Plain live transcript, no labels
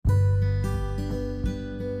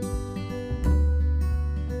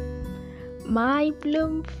My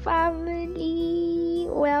Bloom family,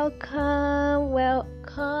 welcome.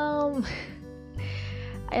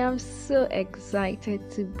 I am so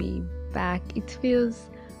excited to be back. It feels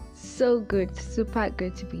so good, super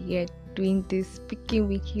good to be here doing this, speaking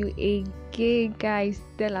with you again, guys.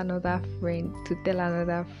 Tell another friend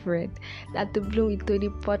that the Bloom with Tony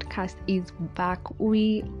podcast is back.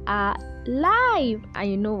 We are live,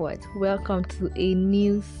 and you know what? Welcome to a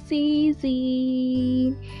new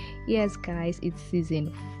season. Yes, guys, it's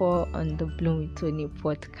season 4 on the Bloom with Tony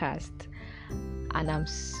podcast, and I'm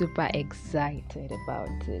super excited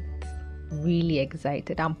about it. Really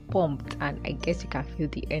excited. I'm pumped, and I guess you can feel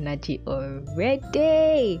the energy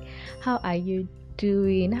already. How are you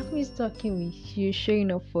doing? I've been talking with you,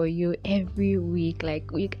 showing up for you every week,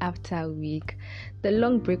 like week after week. The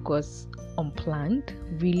long break was unplanned,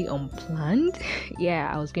 really unplanned.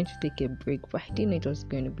 Yeah, I was going to take a break, but I didn't know it was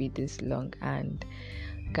going to be this long. And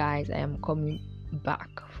guys, I am coming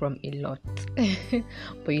back from a lot.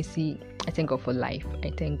 But you see, I thank God for life.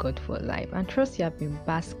 And trust you have been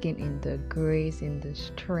basking in the grace, in the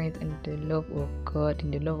strength, and the love of God,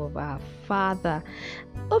 in the love of our Father.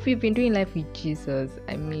 Hope you've been doing life with Jesus.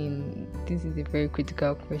 I mean, this is a very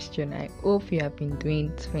critical question. I hope you have been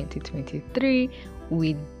doing 2023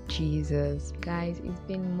 with Jesus. Guys, it's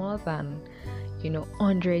been more than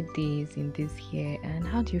 100 days in this year. And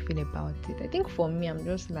how do you feel about it? I think for me, I'm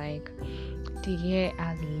just like, the year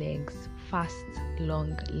has legs, fast,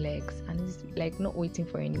 long legs, and it's like not waiting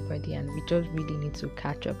for anybody, and we just really need to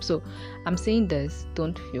catch up. So I'm saying this,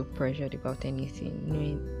 don't feel pressured about anything,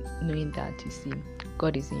 knowing that, you see,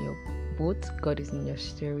 God is in your boat, God is in your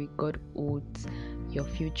story, God holds your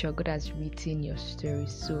future, God has written your story.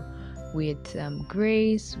 So with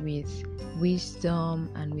grace, with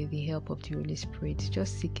wisdom, and with the help of the Holy Spirit,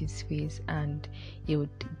 just seek His face, and He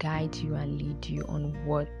would guide you and lead you on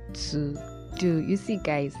what to do. You see,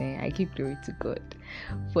 guys, I give glory to God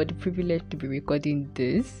for the privilege to be recording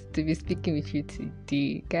this, to be speaking with you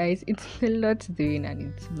today. Guys, it's a lot doing,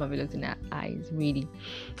 and it's marvelous in our eyes. Really,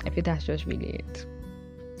 I feel that's just really it.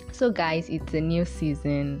 So guys, it's a new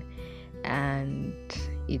season, and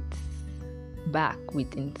it's back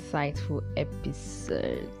with insightful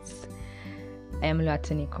episodes. I am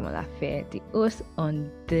Oluwatoyin Komolafe, the host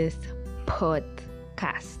on this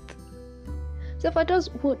podcast. So for those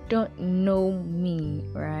who don't know me,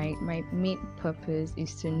 right, my main purpose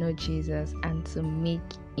is to know Jesus and to make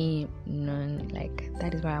Him known. Like,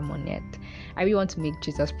 that is why I'm on it. I really want to make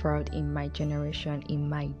Jesus proud in my generation, in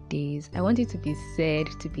my days. I want it to be said,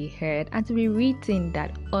 to be heard, and to be written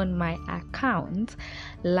that on my account,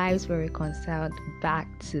 lives were reconciled back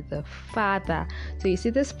to the Father. So you see,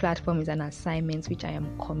 this platform is an assignment which I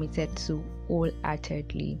am committed to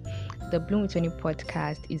wholeheartedly. The Bloom with Tony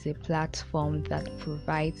podcast is a platform that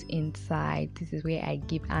provides insight. This is where I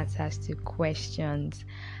give answers to questions,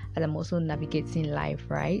 and I'm also navigating life,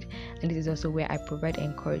 right? And this is also where I provide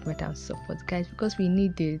encouragement and support, guys, because we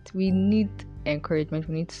need it. We need encouragement,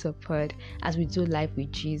 we need support as we do life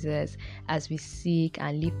with Jesus, as we seek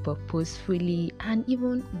and live purposefully, and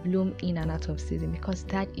even bloom in and out of season, because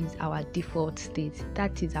that is our default state.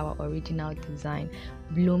 That is our original design,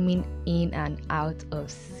 blooming in and out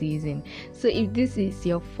of season. So if this is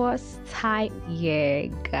your first time here,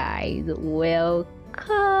 guys,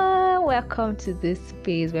 welcome to this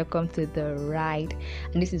space, welcome to the ride,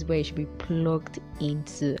 and this is where you should be plugged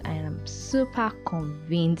into, and I'm super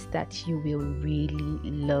convinced that you will really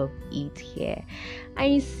love it here.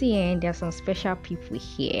 And you see, there are some special people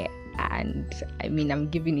here, and I mean, I'm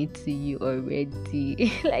giving it to you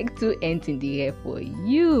already like 2 ends in the air for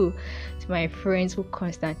you, to my friends who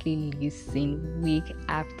constantly listen week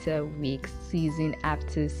after week, season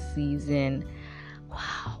after season.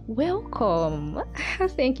 Wow, welcome.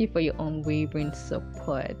 Thank you for your unwavering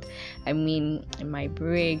support. I mean,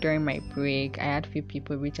 during my break, I had a few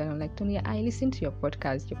people reach out. I'm like, Tony, I listened to your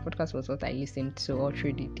podcast. Your podcast was what I listened to all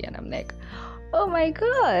through the day. And I'm like, oh my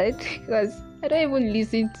God, because I don't even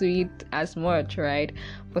listen to it as much, right?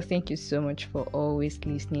 But thank you so much for always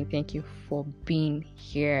listening. Thank you for being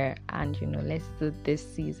here. And, let's do this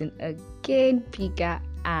season again bigger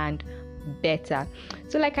and better.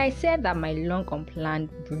 So like I said, that my long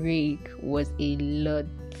unplanned break was a lot,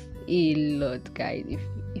 guys.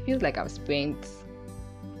 It feels like I've spent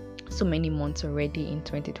so many months already in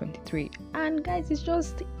 2023, and guys, it's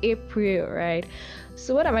just April, right?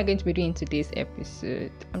 So what am I going to be doing in today's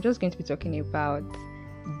episode? I'm just going to be talking about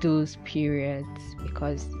those periods,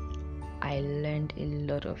 because I learned a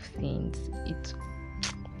lot of things.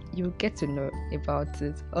 You'll get to know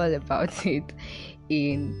all about it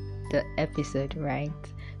in the episode, right?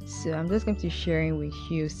 So I'm just going to be sharing with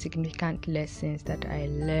you significant lessons that I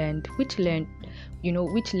learned, which led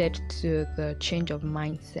to the change of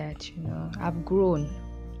mindset. I've grown,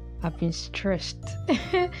 I've been stressed,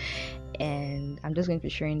 and I'm just going to be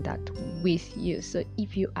sharing that with you. So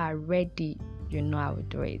if you are ready, I will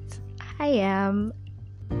do it. I am.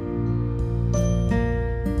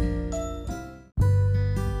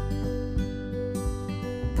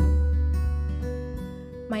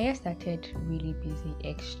 My year started really busy,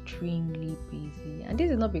 extremely busy. And this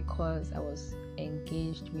is not because I was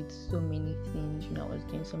engaged with so many things, I was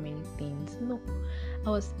doing so many things. No, I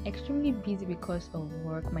was extremely busy because of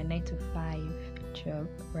work, my 9 to 5 job,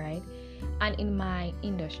 right? And in my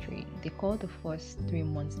industry, they call the first 3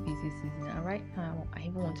 months busy season. And right now, I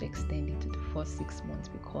even want to extend it to the first 6 months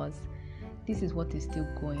because this is what is still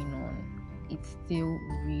going on. It's still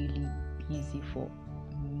really busy for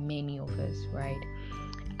many of us, right?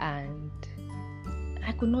 And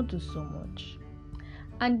I could not do so much.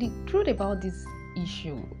 And the truth about this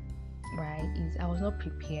issue, right, is I was not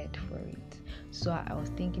prepared for it. So I was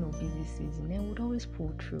thinking of busy season and would always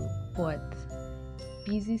pull through. But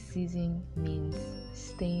busy season means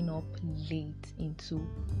staying up late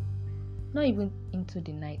not even into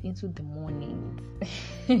the night, into the morning.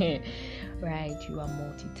 Right? You are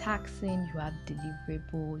multitasking, you have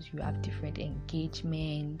deliverables, you have different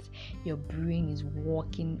engagements, your brain is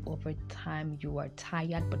working overtime, you are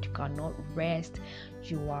tired but you cannot rest,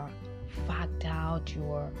 you are fagged out,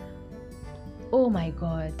 oh my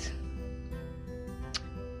god.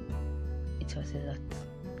 It was a lot.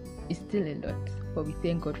 It's still a lot, but we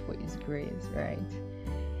thank God for His grace, right?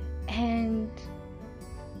 And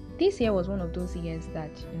this year was one of those years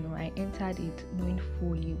that, I entered it knowing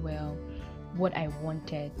fully well what I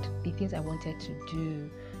wanted, the things I wanted to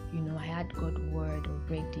do. I had God's word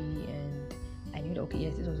already and I knew that, okay,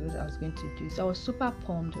 yes, this was what I was going to do. So I was super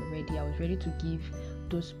pumped already. I was ready to give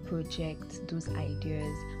those projects, those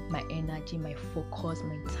ideas, my energy, my focus,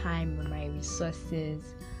 my time, my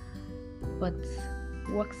resources. But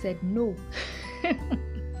work said no.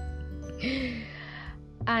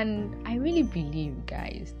 And I really believe,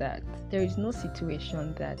 guys, that there is no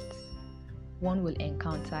situation that one will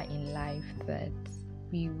encounter in life that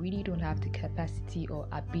we really don't have the capacity or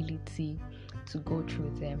ability to go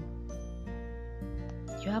through them.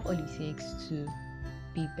 You have all it takes to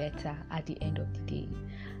be better at the end of the day.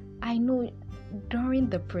 I know during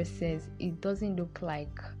the process, it doesn't look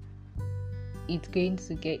like it's going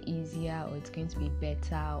to get easier or it's going to be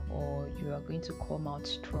better or you are going to come out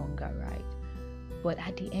stronger, right? But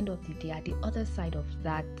at the end of the day, at the other side of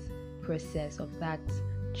that process, of that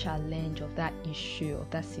challenge, of that issue, of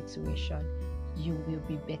that situation, you will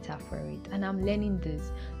be better for it. And I'm learning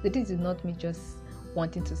this. So this is not me just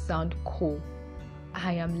wanting to sound cool.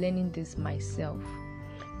 I am learning this myself.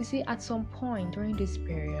 You see, at some point during this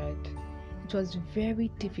period, it was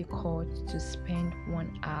very difficult to spend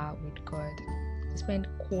 1 hour with God, to spend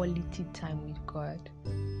quality time with God.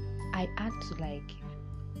 I had to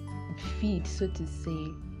feed, so to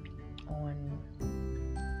say, on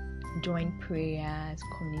joint prayers,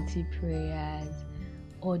 community prayers,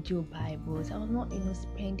 audio Bibles. I was not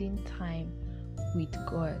spending time with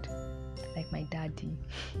God like my daddy.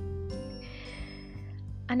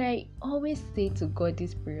 And I always say to God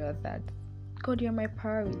this period that, God, you're my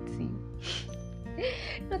priority.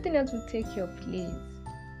 Nothing else will take your place.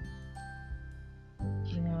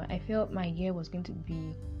 I felt my year was going to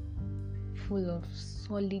be full of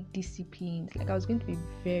solid disciplines. I was going to be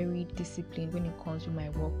very disciplined when it comes to my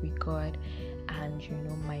work with God and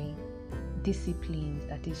my disciplines,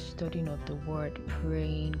 that is studying of the word,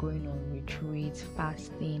 praying, going on retreats,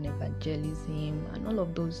 fasting, evangelism, and all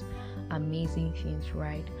of those amazing things,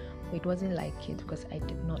 right? But it wasn't like it because I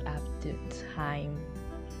did not have the time.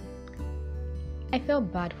 I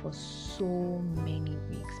felt bad for so many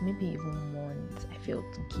weeks, maybe even months. I felt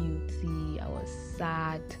guilty, I was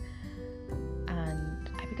sad, and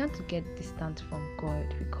I began to get distant from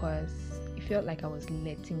God because it felt like I was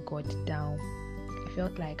letting God down. I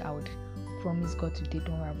felt like I would promise God today,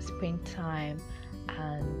 don't worry, I will spend time,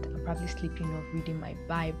 and I'm probably sleeping off reading my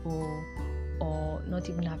Bible or not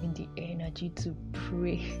even having the energy to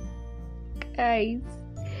pray. Guys,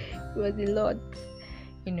 it was a lot.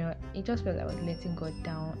 It just felt like I was letting God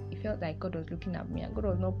down. It felt like God was looking at me and God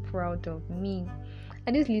was not proud of me.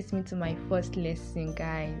 And this leads me to my first lesson,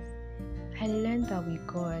 guys. I learned that with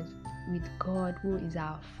God who is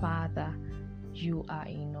our Father, you are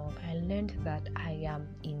enough. I learned that I am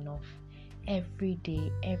enough. Every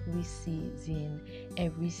day, every season,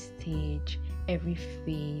 every stage, every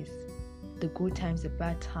phase, the good times, the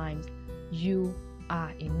bad times, you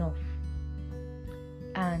are enough.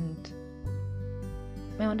 And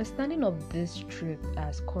my understanding of this truth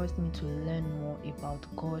has caused me to learn more about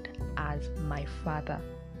God as my Father.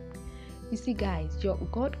 You see, guys, your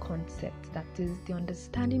God concept, that is the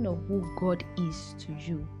understanding of who God is to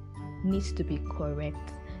you, needs to be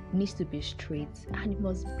correct, needs to be straight, and it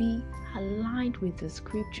must be aligned with the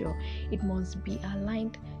scripture. It must be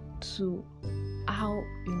aligned to how,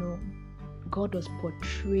 God was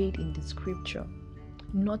portrayed in the scripture.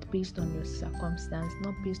 Not based on your circumstance,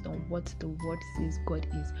 not based on what the word says God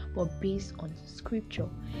is, but based on scripture.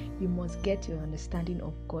 You must get your understanding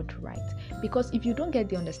of God right. Because if you don't get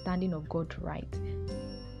the understanding of God right,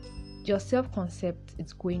 your self-concept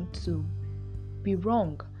is going to be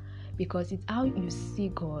wrong. Because it's how you see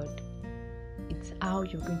God, it's how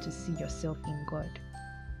you're going to see yourself in God.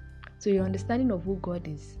 So your understanding of who God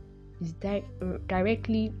is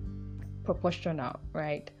directly proportional,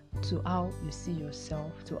 right, to how you see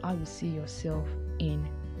yourself, in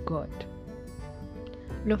God.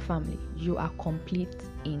 Love family, you are complete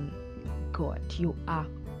in God. You are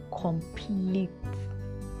complete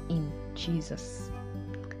in Jesus.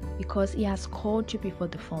 Because He has called you before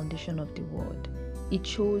the foundation of the world. He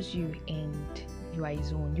chose you and you are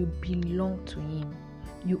His own. You belong to Him.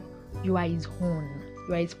 You are His own.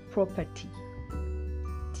 You are His property.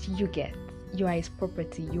 You get? You are His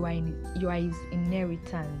property. You are His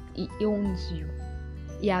inheritance. He owns you.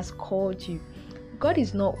 He has called you. God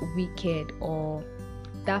is not wicked or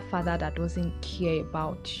that father that doesn't care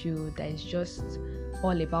about you, that is just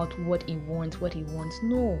all about what he wants.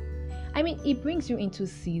 No. I mean, He brings you into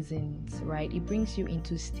seasons, right? He brings you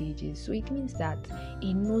into stages. So it means that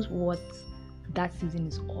He knows what that season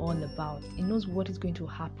is all about. He knows what is going to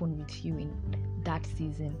happen with you in that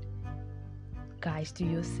season. Guys, do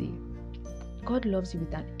you see? God loves you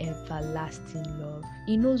with an everlasting love.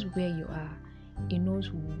 He knows where you are. He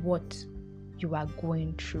knows what you are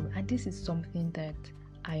going through. And this is something that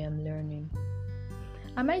I am learning.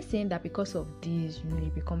 Am I saying that because of this,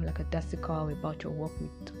 you become like a dassical about your work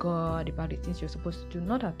with God, about the things you're supposed to do?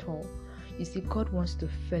 Not at all. You see, God wants to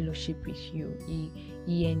fellowship with you.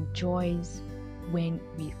 He enjoys when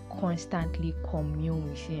we constantly commune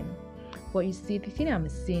with Him. But you see, the thing I'm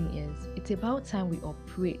saying is, it's about time we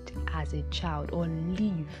operate as a child or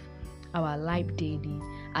live our life daily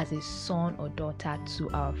as a son or daughter to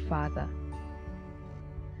our Father.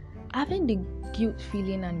 Having the guilt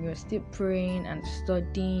feeling and you're still praying and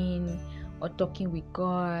studying or talking with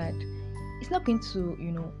God, it's not going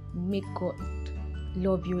to, make God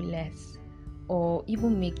love you less or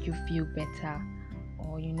even make you feel better.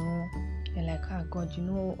 Or, you're like, God,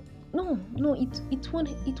 no,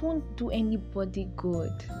 it won't do anybody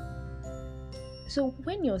good. So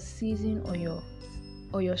when your season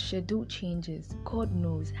or your schedule changes, God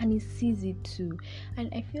knows and He sees it too. And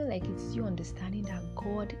I feel like it's you understanding that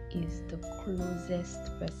God is the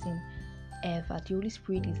closest person ever. The Holy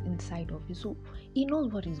Spirit is inside of you, so He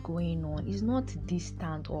knows what is going on. He's not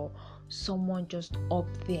distant or someone just up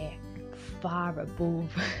there far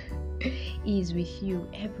above. He is with you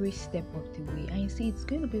every step of the way. And you see, it's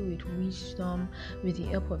going to be with wisdom, with the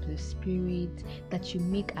help of the Spirit, that you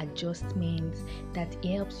make adjustments, that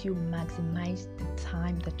helps you maximize the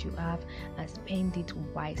time that you have and spend it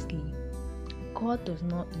wisely. God does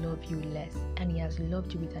not love you less, and He has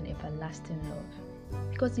loved you with an everlasting love,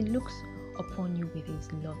 because He looks upon you with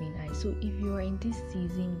His loving eyes. So if you are in this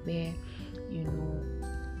season where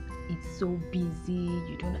it's so busy,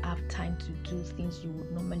 you don't have time to do things you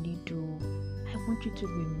would normally do, I want you to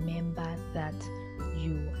remember that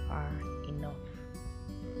you are enough.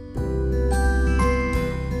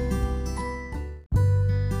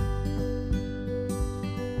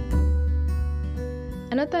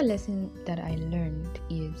 Another lesson that I learned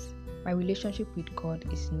is my relationship with God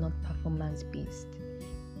is not performance based.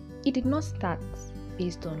 It did not start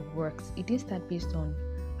based on works. It didn't start based on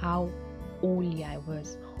how holy I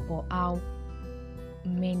was or how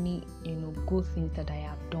many good things that I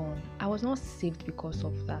have done. I was not saved because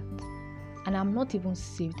of that, and I'm not even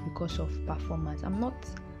saved because of performance. I'm not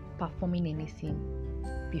performing anything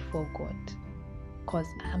before God because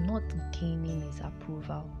I'm not gaining His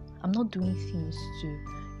approval. I'm not doing things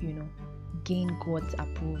to gain God's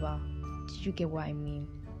approval. Do you get what I mean?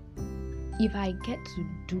 If I get to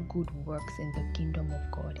do good works in the kingdom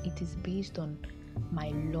of God, it is based on my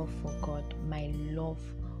love for God, my love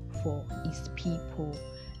for His people,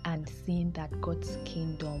 and seeing that God's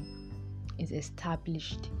kingdom is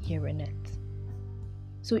established here on earth.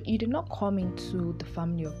 So you did not come into the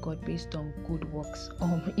family of God based on good works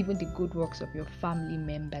or even the good works of your family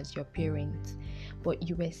members, your parents, but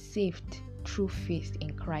you were saved through faith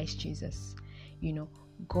in Christ Jesus.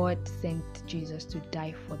 God sent Jesus to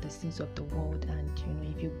die for the sins of the world, and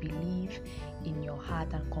if you believe in your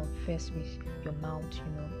heart and confess with your mouth,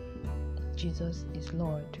 Jesus is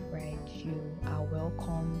Lord, right? You are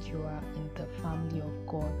welcomed, you are in the family of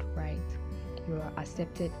God, right? You are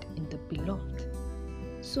accepted in the beloved.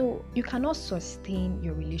 So you cannot sustain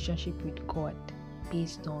your relationship with God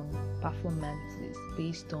based on performances,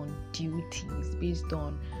 based on duties, based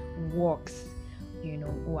on works.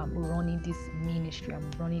 I'm running this ministry, I'm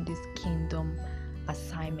running this kingdom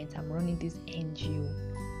assignment, I'm running this NGO.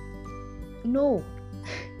 No.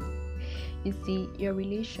 You see, your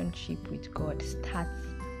relationship with God starts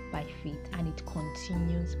by faith and it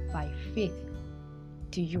continues by faith.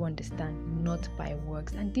 Do you understand? Not by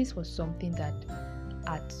works. And this was something that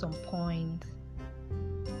at some point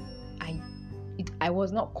I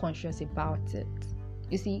was not conscious about it.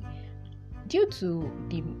 You see, due to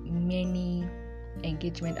the many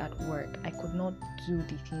engagement at work, I could not do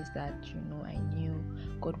the things that I knew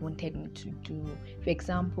God wanted me to do. For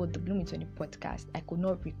example, the Blooming 20 podcast, I could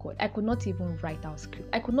not record. I could not even write out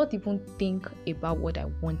script. I could not even think about what I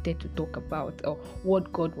wanted to talk about or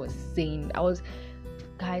what God was saying. I was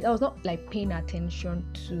not like paying attention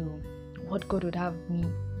to what God would have me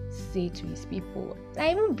say to his people.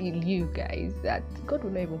 I even believe, guys, that God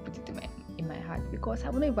will not even put it in my heart because I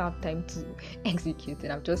will not even have time to execute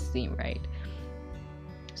it. I'm just saying, right?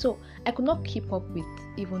 So I could not keep up with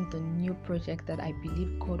even the new project that I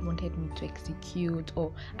believe God wanted me to execute,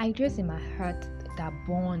 or ideas in my heart that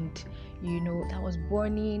burned, that was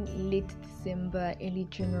burning late December, early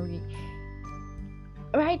January.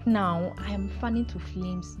 Right now, I am fanning to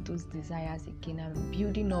flames those desires again. I'm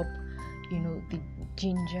building up, the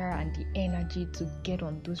ginger and the energy to get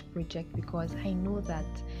on those projects because I know that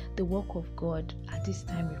the work of God at this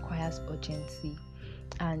time requires urgency.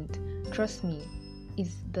 And trust me,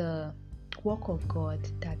 it's the work of God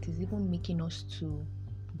that is even making us to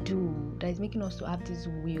do, that is making us to have this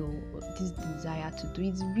will, this desire to do.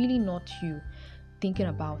 It's really not you thinking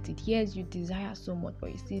about it. Yes, you desire so much,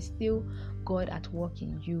 but you see, still God at work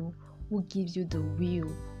in you who gives you the will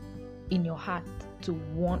in your heart to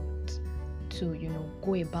want to,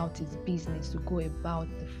 go about his business, to go about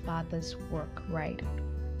the Father's work, right?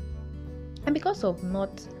 And because of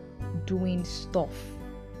not doing stuff,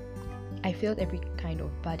 I felt every kind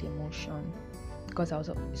of bad emotion because I was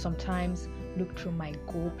sometimes look through my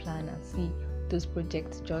goal plan and see those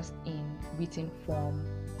projects just in written form,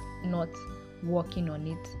 not working on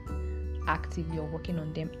it actively or working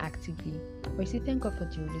on them actively. But you see, thank God for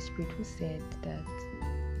the Holy Spirit who said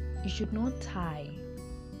that you should not tie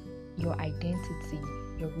your identity,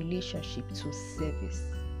 your relationship to service.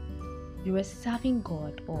 You are serving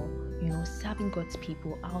God or serving God's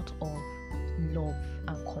people out of love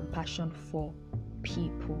and compassion for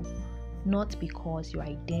people, not because your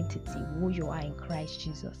identity, who you are in Christ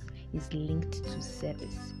Jesus, is linked to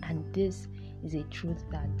service. And this is a truth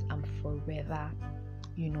that I'm forever,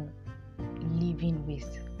 living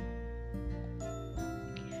with.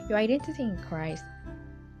 Your identity in Christ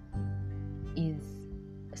is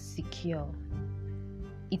secure.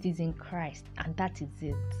 It is in Christ, and that is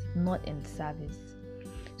it, not in service.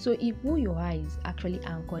 So if who you are is actually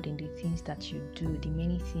anchored in the things that you do, the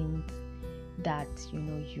many things that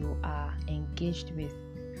you are engaged with,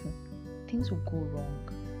 things will go wrong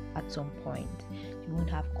at some point. You won't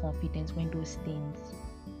have confidence when those things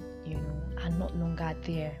are not longer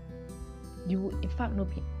there. You will in fact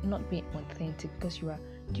not be authentic because you are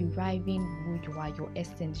deriving who you are, your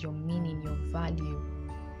essence, your meaning, your value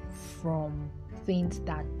from things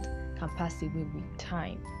that can pass away with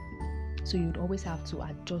time. So you'd always have to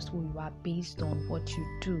adjust who you are based on what you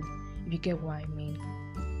do, if you get what I mean.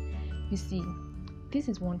 You see, this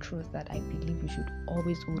is one truth that I believe we should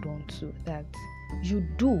always hold on to, that you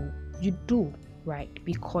do right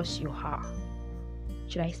because you are.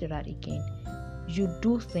 Should I say that again? You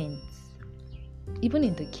do things, even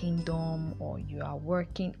in the kingdom, or you are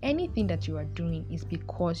working, anything that you are doing is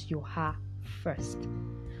because you are first.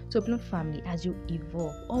 So, Bloom family, as you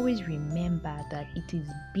evolve, always remember that it is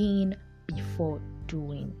being before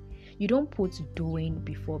doing. You don't put doing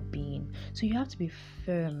before being. So you have to be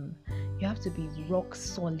firm. You have to be rock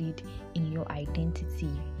solid in your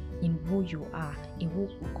identity, in who you are, in who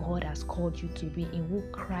God has called you to be, in who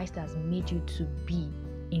Christ has made you to be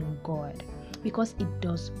in God, because it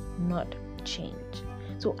does not change.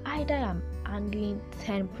 So either I'm handling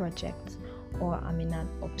 10 projects, or I'm in an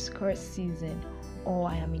obscure season, or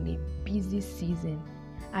I am in a busy season,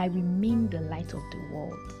 I remain the light of the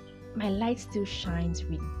world. My light still shines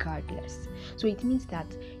regardless. So it means that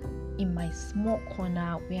in my small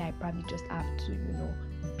corner where I probably just have to,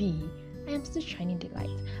 be, I am still shining the light.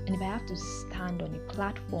 And if I have to stand on a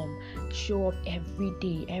platform, show up every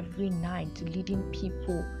day, every night, leading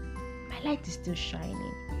people, my light is still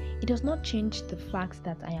shining. It does not change the fact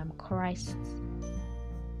that I am Christ's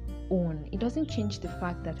own. It doesn't change the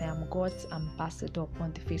fact that I am God's ambassador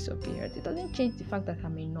upon the face of the earth. It doesn't change the fact that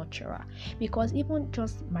I'm a nurturer, because even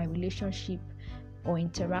just my relationship or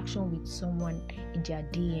interaction with someone in their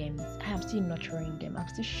DMs, I am still nurturing them. I'm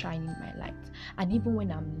still shining my light. And even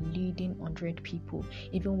when I'm leading 100 people,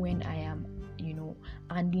 even when I am,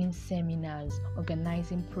 handling seminars,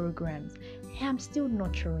 organizing programs, I am still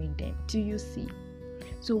nurturing them. Do you see?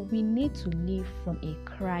 So we need to live from a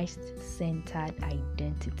Christ-centered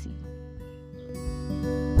identity.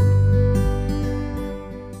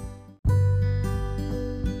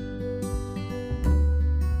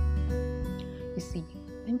 You see,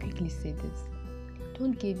 let me quickly say this.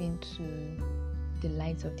 Don't give in to the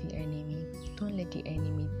lies of the enemy. Don't let the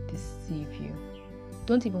enemy deceive you.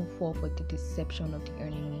 Don't even fall for the deception of the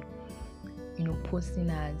enemy. Posting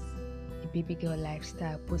as a baby girl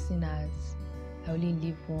lifestyle, posting as I only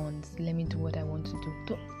live once, let me do what I want to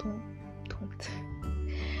do.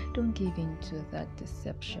 Don't give in to that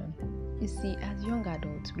deception. You see, as young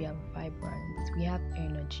adults, we are vibrant, we have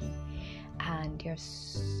energy, and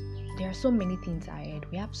there are so many things ahead.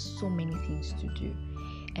 We have so many things to do,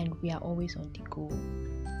 and we are always on the go.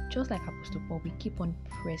 Just like Apostle Paul, we keep on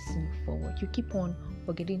pressing forward. You keep on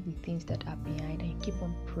forgetting the things that are behind, and you keep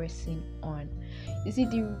on pressing on. You see,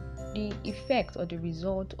 the effect or the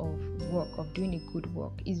result of work, of doing a good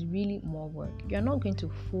work, is really more work. You are not going to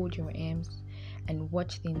fold your arms and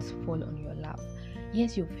watch things fall on your lap.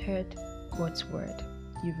 Yes, you've heard God's word.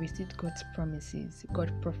 You've received God's promises,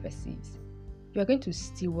 God's prophecies. You are going to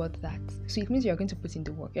steward that. So it means you are going to put in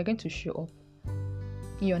the work. You are going to show up.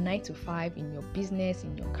 In your 9 to 5, in your business,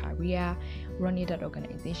 in your career, running that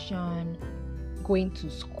organization, going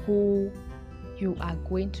to school, you are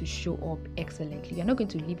going to show up excellently. You're not going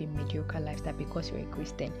to live a mediocre lifestyle because you're a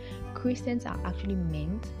Christian. Christians are actually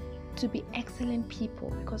meant to be excellent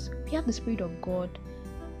people because we have the Spirit of God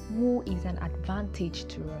who is an advantage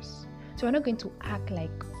to us. So we're not going to act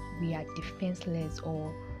like we are defenseless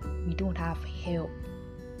or we don't have help.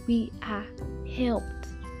 We are helped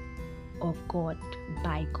of God,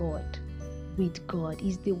 by God, with God.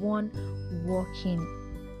 He's the one working,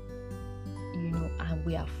 and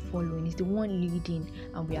we are following. He's the one leading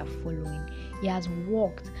and we are following. He has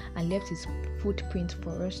walked and left his footprint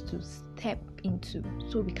for us to step into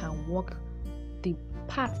so we can walk the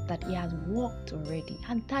path that he has walked already.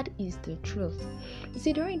 And that is the truth. You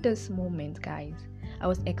see, during this moment, guys, I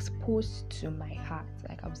was exposed to my heart.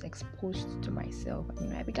 Like I was exposed to myself.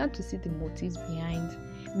 I began to see the motives behind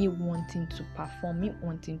me wanting to perform, me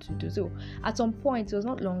wanting to do. So at some point, it was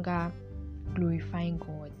not longer glorifying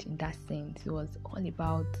God in that sense. It was all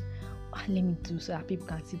about, let me do so that people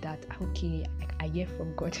can see that, okay, I hear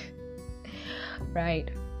from God.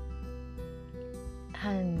 Right?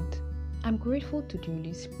 And I'm grateful to the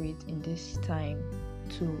Holy Spirit in this time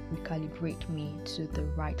to recalibrate me to the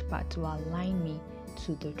right path, to align me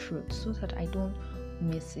to the truth so that I don't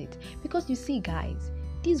miss it. Because you see, guys,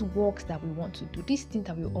 these works that we want to do, these things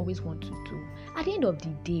that we always want to do, at the end of the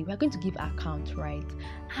day, we are going to give account, right?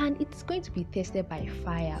 And it's going to be tested by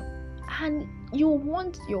fire. And you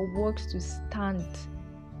want your works to stand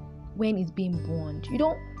when it's being burned. You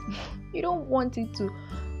don't want it to,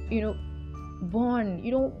 burn.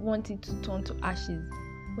 You don't want it to turn to ashes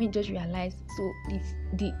when you just realize, so it's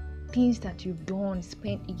the things that you've done,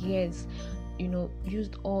 spent years,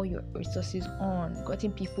 used all your resources on,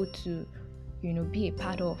 gotten people to, be a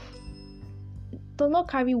part of, does not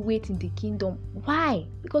carry weight in the kingdom. Why?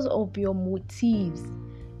 Because of your motives.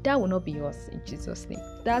 That will not be us in Jesus' name.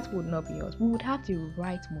 That would not be us. We would have the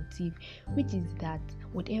right motive, which is that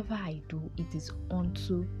whatever I do, it is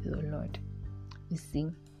unto the Lord. You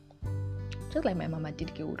see, just like my mama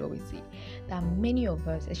Didke would always say, that many of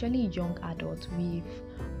us, especially young adults, we've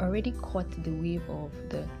already caught the wave of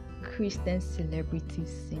the Christian celebrity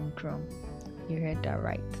syndrome. You heard that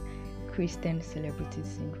right. Christian celebrity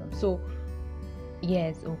syndrome. So,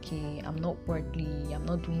 yes, okay, I'm not worldly, I'm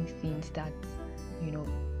not doing things that,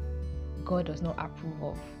 God does not approve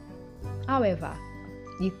of. However,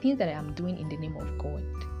 the things that I am doing in the name of God,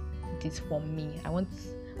 it is for me. I want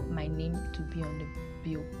my name to be on the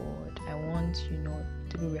billboard. I want,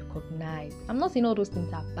 to be recognized. I'm not saying all those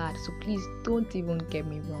things are bad, so please don't even get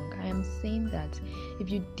me wrong. I am saying that if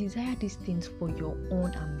you desire these things for your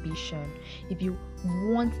own ambition, if you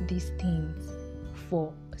want these things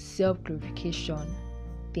for self-glorification,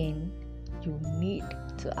 then you need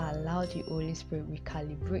to allow the Holy Spirit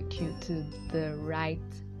recalibrate you to the right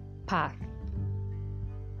path,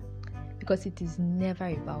 because it is never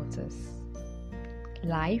about us.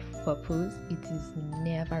 Life, purpose, it is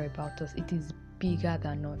never about us. It is bigger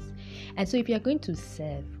than us. And so if you're going to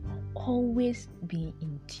serve, always be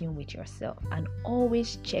in tune with yourself and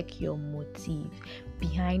always check your motive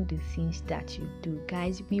behind the things that you do.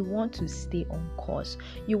 Guys, we want to stay on course.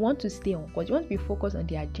 You want to stay on course. You want to be focused on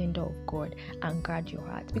the agenda of God and guard your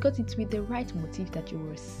heart, because it's with the right motive that you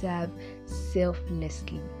will serve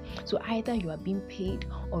selflessly. So either you are being paid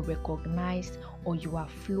or recognized, or you are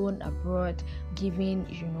flown abroad, giving,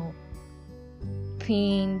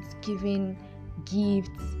 things, giving gifts,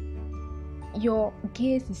 your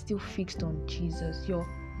gaze is still fixed on Jesus.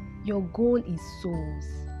 Your goal is souls.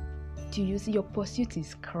 Do you see? Your pursuit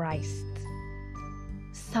is Christ.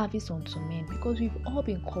 Service unto men, because we've all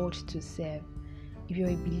been called to serve. If you're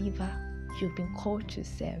a believer, you've been called to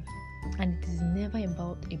serve. And it is never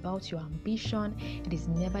about your ambition. It is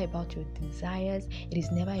never about your desires. It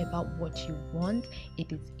is never about what you want.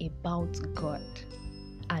 It is about God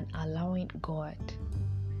and allowing God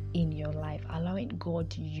in your life, allowing God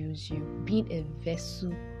to use you, being a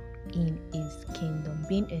vessel in His kingdom,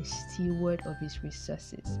 being a steward of His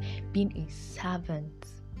resources, being a servant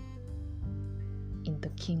in the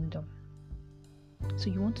kingdom. So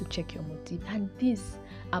you want to check your motive, and this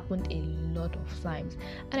happened a lot of times,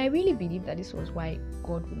 and I really believe that this was why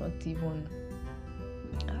God would not even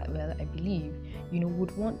I believe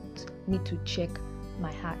would want me to check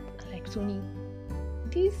my heart, like, Tony,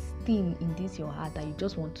 this thing in this your heart that you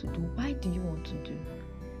just want to do, why do you want to do?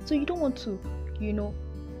 So you don't want to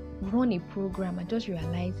run a program and just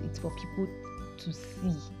realize it's for people to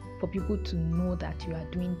see, for people to know that you are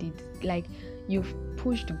doing this. Like, you've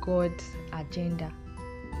pushed God's agenda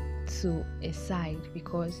to a side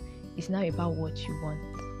because it's now about what you want.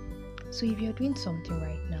 So if you're doing something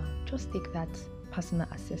right now, just take that personal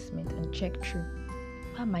assessment and check through.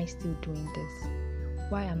 Why am I still doing this?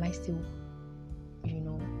 Why am I still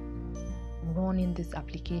running this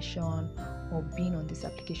application or being on this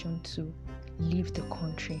application to leave the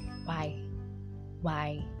country?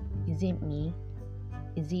 Why? Is it me?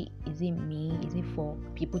 Is it me? Is it for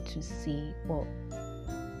people to see, or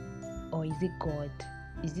is it God?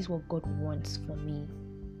 Is this what God wants for me?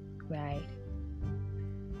 Right?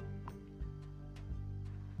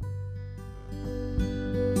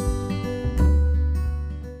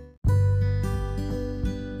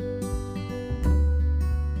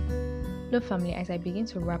 Look, family, as I begin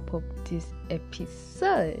to wrap up this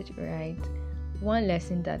episode, right, one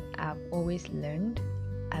lesson that I've always learned,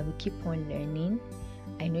 I will keep on learning,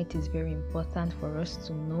 I know it is very important for us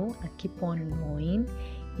to know and keep on knowing,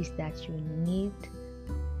 is that you need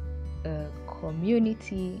a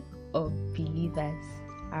community of believers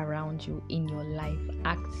around you, in your life,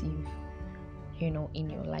 active, in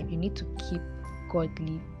your life. You need to keep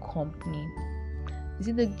godly company. You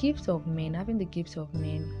see, the gifts of men, having the gifts of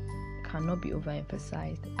men cannot be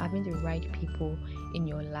overemphasized. Having the right people in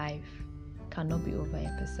your life cannot be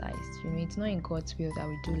overemphasized. It's not in God's will that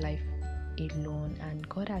we do life alone, and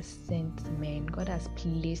God has sent men, God has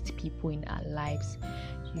placed people in our lives,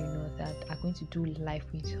 that are going to do life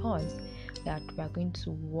with us, that we are going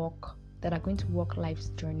to walk, that are going to walk life's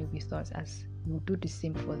journey with us, as we will do the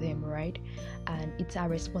same for them, right? And it's our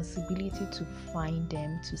responsibility to find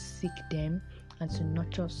them, to seek them, and to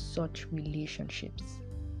nurture such relationships.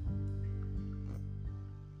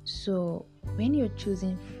 So when you're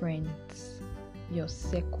choosing friends, your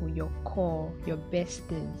circle, your core, your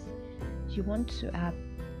besties, you want to have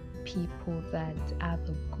people that have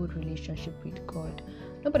a good relationship with God.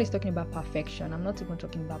 Nobody's talking about perfection. I'm not even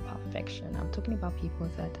talking about perfection. I'm talking about people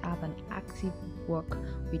that have an active work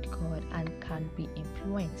with God and can be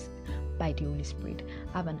influenced by the Holy Spirit,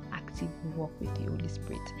 have an active walk with the Holy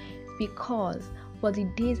Spirit. Because for the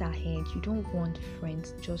days ahead, you don't want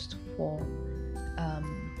friends just for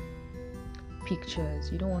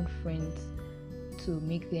pictures. You don't want friends to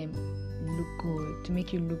make them look good, to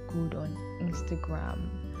make you look good on Instagram.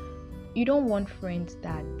 You don't want friends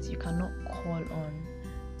that you cannot call on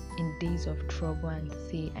in days of trouble and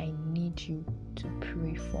say, I need you to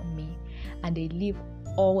pray for me, and they leave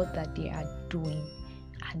all that they are doing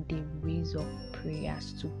and they raise up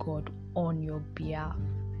prayers to God on your behalf.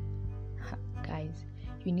 Guys,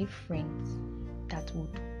 you need friends that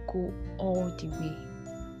would go all the way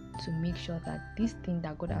to make sure that this thing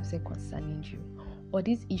that God has said concerning you, or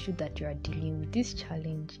this issue that you are dealing with, this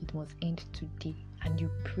challenge, it must end today, and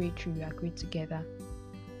you pray through, you agree together.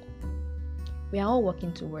 We are all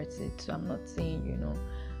working towards it, so I'm not saying,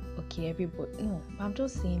 okay, everybody, no, I'm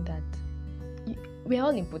just saying that we are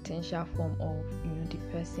all in potential form of, the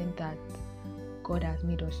person that God has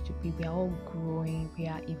made us to be. We are all growing, we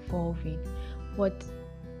are evolving. But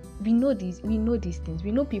we know these things.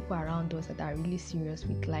 We know people around us that are really serious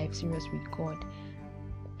with life, serious with God.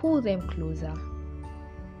 Pull them closer.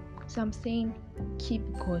 So I'm saying keep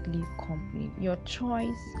godly company. Your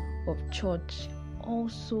choice of church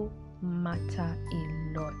also matter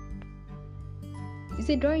a lot. You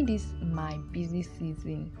see, during this my busy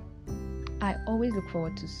season, I always look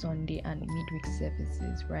forward to Sunday and midweek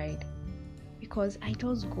services, right? Because I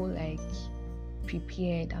just go like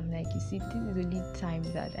prepared. I'm like, you see, this is the only time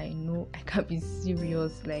that I know I can be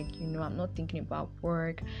serious. Like, I'm not thinking about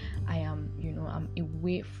work. I'm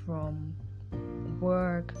away from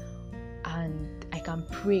work, and I can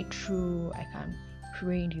pray through. I can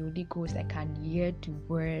pray in the Holy Ghost. I can hear the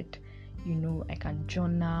word. I can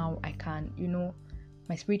journal. I can,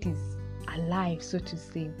 my spirit is alive, so to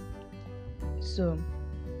say. So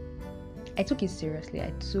I took it seriously.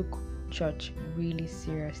 I took church really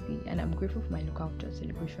seriously, and I'm grateful for my local church,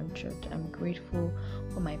 Celebration Church. I'm grateful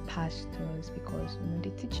for my pastors because they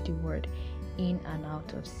teach the word in and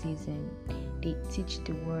out of season. They teach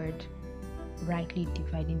the word rightly,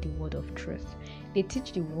 dividing the word of truth. They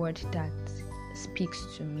teach the word that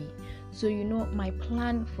speaks to me. So my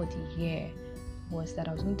plan for the year was that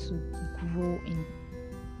I was going to grow in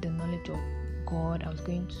the knowledge of God. I was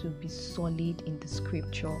going to be solid in the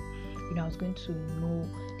scripture. I was going to know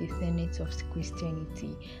the tenets of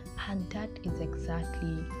Christianity, and that is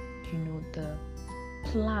exactly the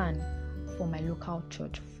plan for my local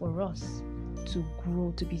church, for us to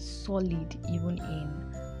grow, to be solid even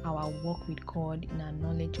in our walk with God, in our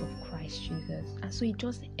knowledge of Christ Jesus. And so it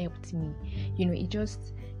just helped me. It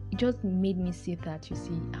just made me see that, you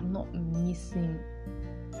see, I'm not missing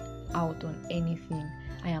out on anything.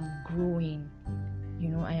 I am growing.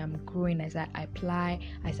 I am growing as I apply,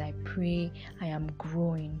 as I pray. I am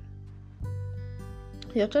growing.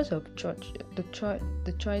 Your choice of church, the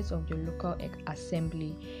choice of your local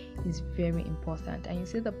assembly is very important. And you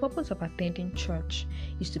see, the purpose of attending church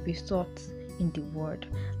is to be taught in the word,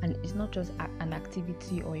 and it's not just an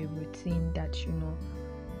activity or a routine that you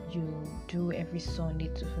do every Sunday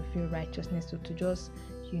to fulfill righteousness, or to just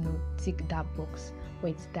tick that box,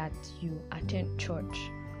 but it's that you attend church,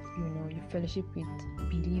 you fellowship with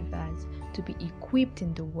believers to be equipped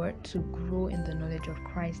in the word, to grow in the knowledge of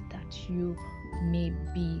Christ, that you may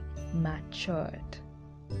be matured.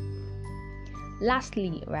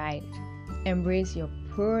 Lastly, right, embrace your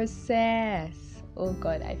process. Oh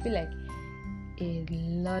God, I feel like a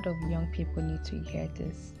lot of young people need to hear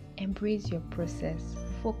this. Embrace your process.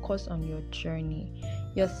 Focus on your journey.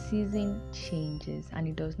 Your season changes, and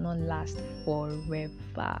it does not last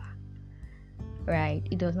forever. Right?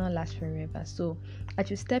 It does not last forever. So as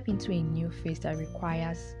you step into a new phase that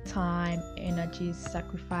requires time, energy,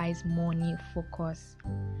 sacrifice, money, focus,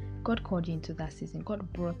 God called you into that season.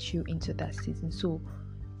 God brought you into that season. So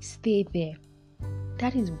stay there.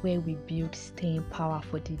 That is where we build staying power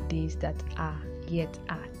for the days that are yet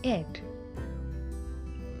ahead.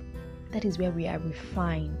 That is where we are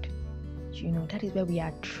refined. That is where we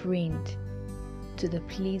are trained to the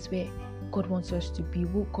place where God wants us to be,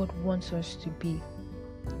 who God wants us to be.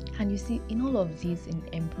 And you see, in all of this, in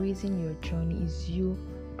embracing your journey, is you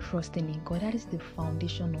trusting in God. That is the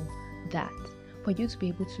foundation of that. For you to be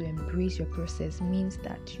able to embrace your process means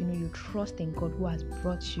that you trust in God who has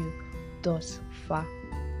brought you thus far.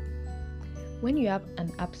 When you have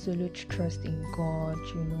an absolute trust in God,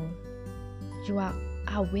 you are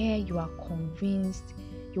aware, you are convinced,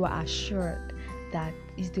 you are assured that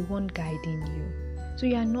is the one guiding you. So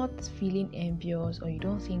you are not feeling envious, or you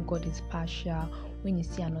don't think God is partial when you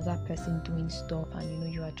see another person doing stuff,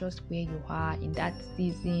 and you are just where you are in that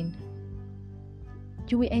season.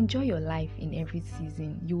 You will enjoy your life in every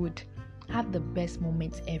season. You would have the best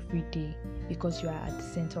moments every day because you are at the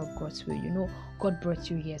center of God's will. God brought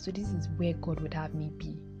you here, so this is where God would have me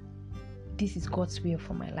be. This is God's will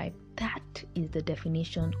for my life. That is the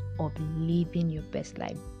definition of living your best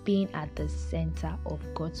life, being at the center of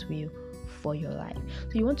God's will for your life.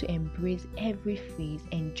 So you want to embrace every phase,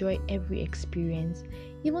 enjoy every experience,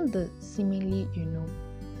 even the seemingly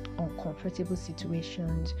uncomfortable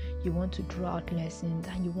situations. You want to draw out lessons,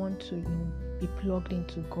 and you want to be plugged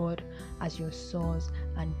into God as your source,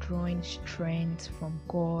 and drawing strength from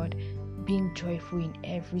God, being joyful in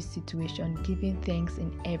every situation, giving thanks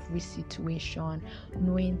in every situation,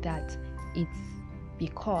 knowing that it's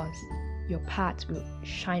because your path will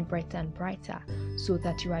shine brighter and brighter. So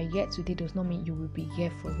that you are here today does not mean you will be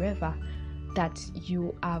here forever. That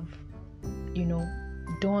you have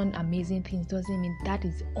done amazing things doesn't mean that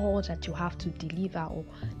is all that you have to deliver, or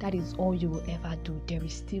that is all you will ever do. There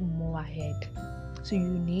is still more ahead. So you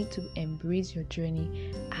need to embrace your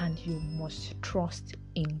journey, and you must trust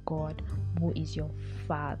in God, who is your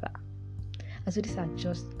Father. And so these are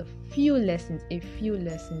just a few lessons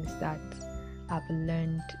that I've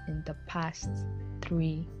learned in the past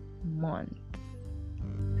 3 months.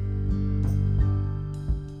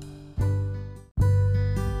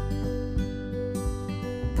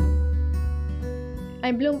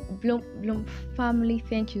 My Bloom family,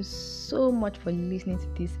 thank you so much for listening to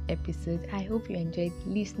this episode. I hope you enjoyed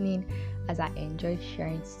listening as I enjoyed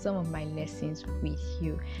sharing some of my lessons with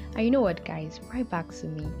you. And you know what, guys, write back to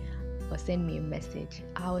me or send me a message.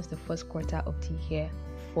 How was the first quarter of the year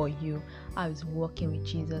for you? How is working with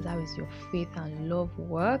Jesus? How is your faith and love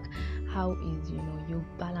work? How is you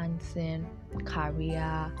balancing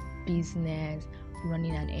career, business,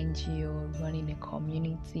 running an NGO, running a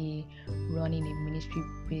community, running a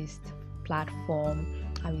ministry-based platform?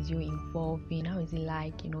 How is you evolving? How is it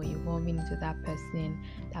like, evolving into that person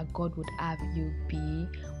that God would have you be?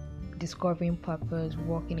 Discovering purpose,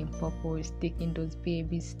 walking in purpose, taking those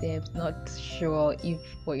baby steps, not sure if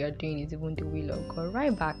what you're doing is even the will of God.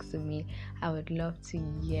 Write back to me. I would love to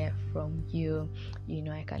hear from you.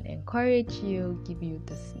 I can encourage you, give you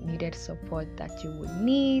this needed support that you would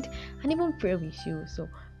need, and even pray with you. So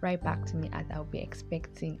write back to me, as I'll be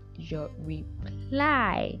expecting your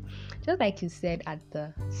reply. Just like you said at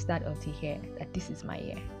the start of the year, that this is my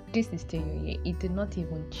year. This is still your year. It did not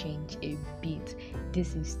even change a bit.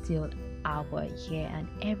 This is still our year, and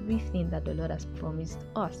everything that the Lord has promised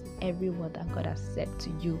us, every word that God has said to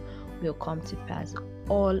you will come to pass.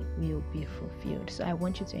 All will be fulfilled. So I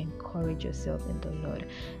want you to encourage yourself in the Lord.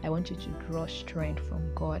 I want you to draw strength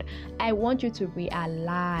from God. I want you to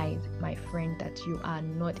realize, my friend, that you are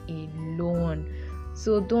not alone.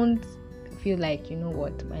 So don't feel like,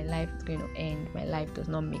 my life is going to end, my life does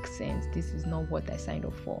not make sense, this is not what I signed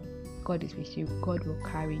up for. God is with you. God will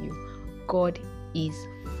carry you. God is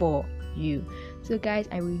for you. So guys,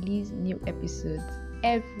 I release new episodes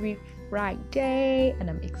every Friday, and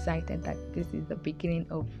I'm excited that this is the beginning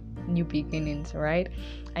of new beginnings, right?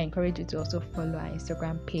 I encourage you to also follow our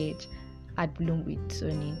Instagram page at Bloom with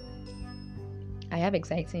Tony. I have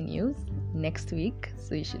exciting news next week,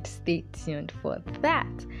 so you should stay tuned for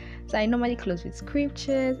that. So I normally close with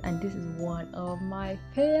scriptures, and this is one of my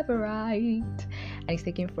favorite, and it's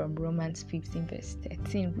taken from Romans 15 verse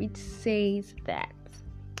 13, which says that,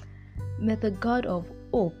 "May the God of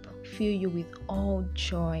hope fill you with all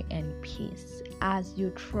joy and peace as you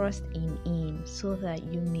trust in Him, so that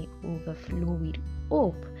you may overflow with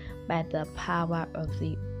hope by the power of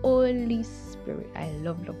the Holy Spirit." I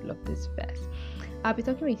love this verse. I'll be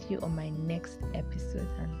talking with you on my next episode,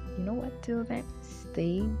 and you know what, till then,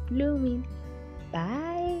 stay blooming.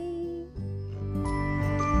 Bye.